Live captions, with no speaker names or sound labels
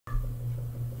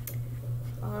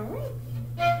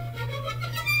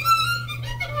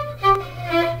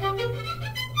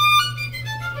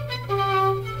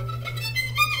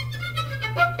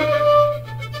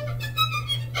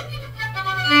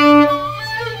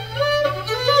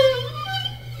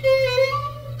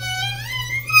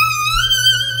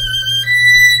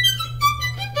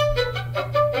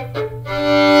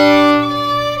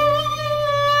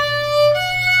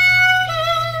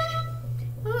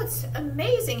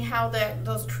how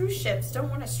those cruise ships don't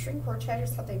want a string quartet or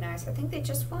something nice. I think they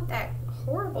just want that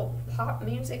horrible pop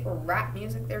music or rap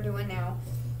music they're doing now.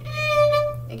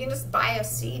 You can just buy a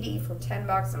CD for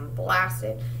 $10 and blast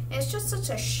it. And it's just such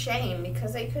a shame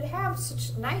because they could have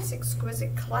such nice,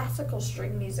 exquisite classical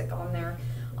string music on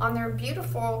their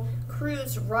beautiful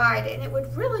cruise ride, and it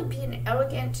would really be an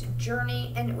elegant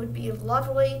journey, and it would be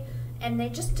lovely, and they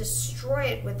just destroy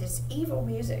it with this evil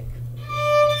music.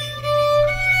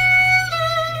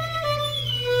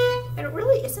 And it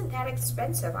really isn't that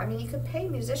expensive. I mean, you could pay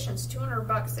musicians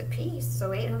 $200 a piece, so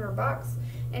 $800,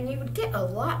 and you would get a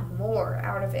lot more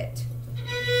out of it.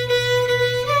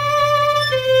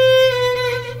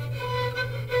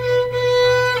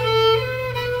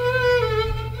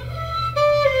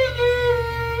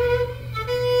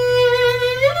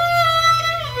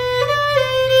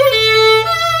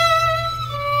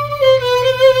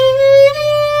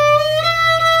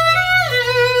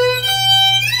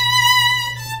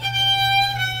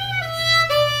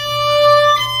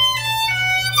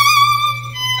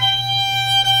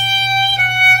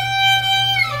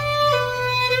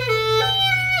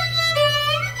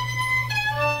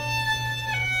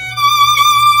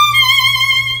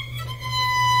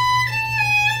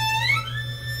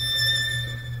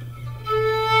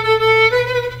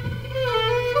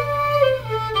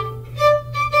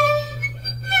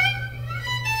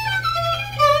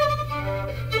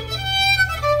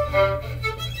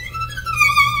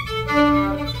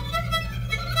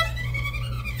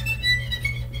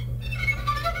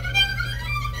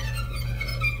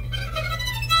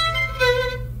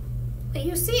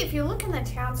 If you look in the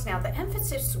towns now, the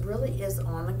emphasis really is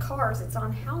on the cars. It's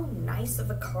on how nice of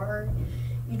a car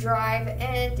you drive,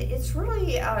 and it's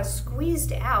really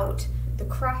squeezed out the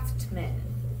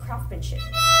craftsmanship.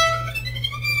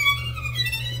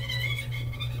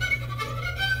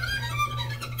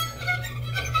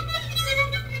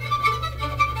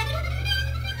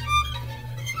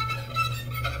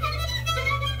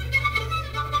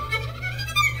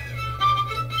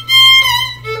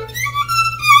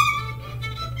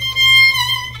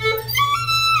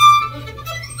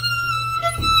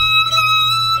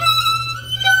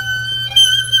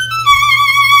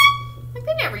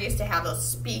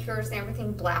 Speakers and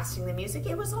everything blasting the music.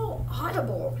 It was all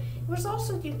audible. It was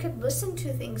also, you could listen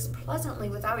to things pleasantly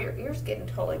without your ears getting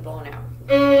totally blown out.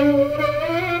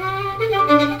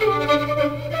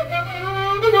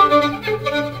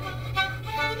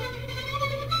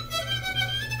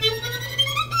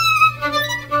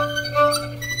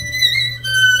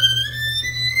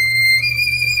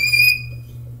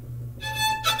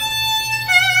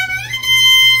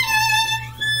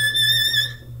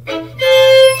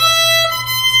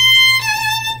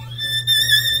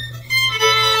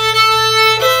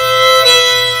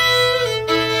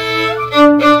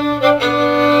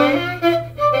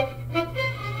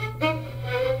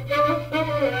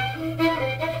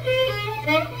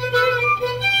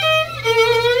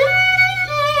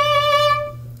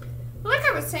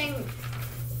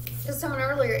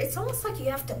 It's almost like you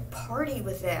have to party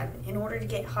with them in order to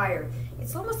get hired.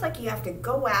 It's almost like you have to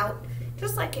go out,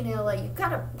 just like in LA, you've got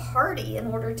to party in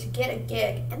order to get a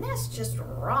gig, and that's just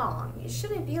wrong. You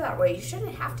shouldn't be that way. You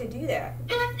shouldn't have to do that.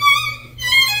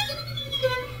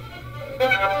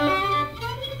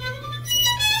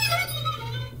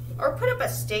 Or put up a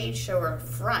stage show or a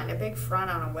front, a big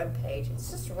front on a web page. It's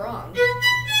just wrong.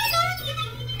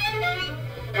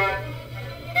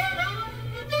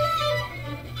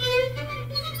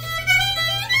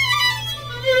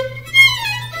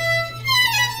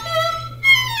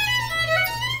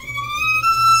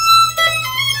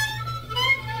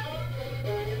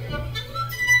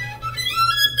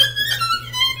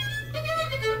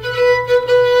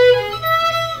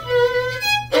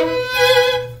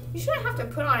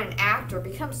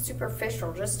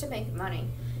 Superficial just to make money,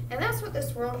 and that's what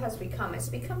this world has become. It's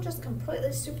become just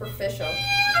completely superficial.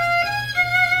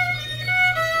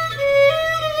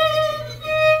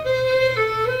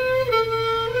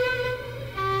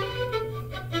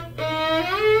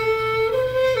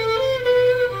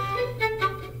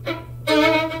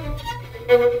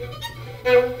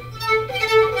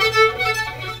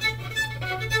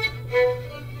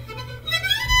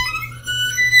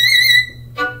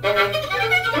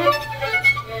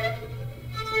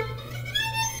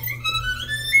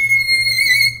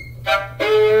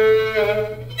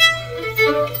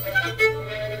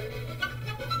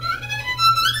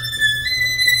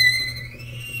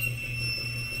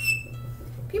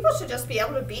 People should just be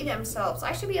able to be themselves.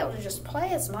 I should be able to just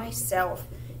play as myself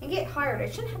and get hired. I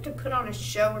shouldn't have to put on a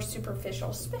show or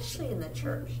superficial, especially in the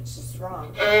church. It's just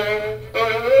wrong.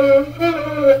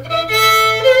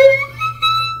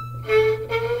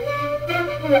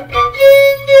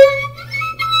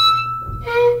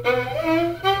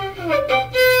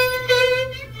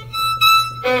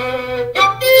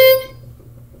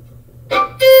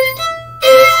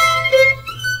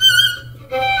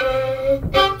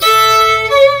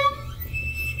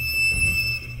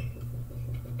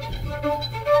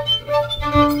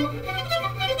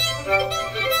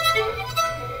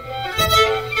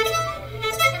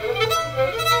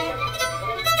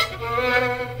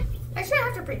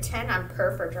 pretend I'm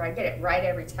perfect or I get it right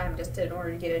every time just in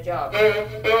order to get a job.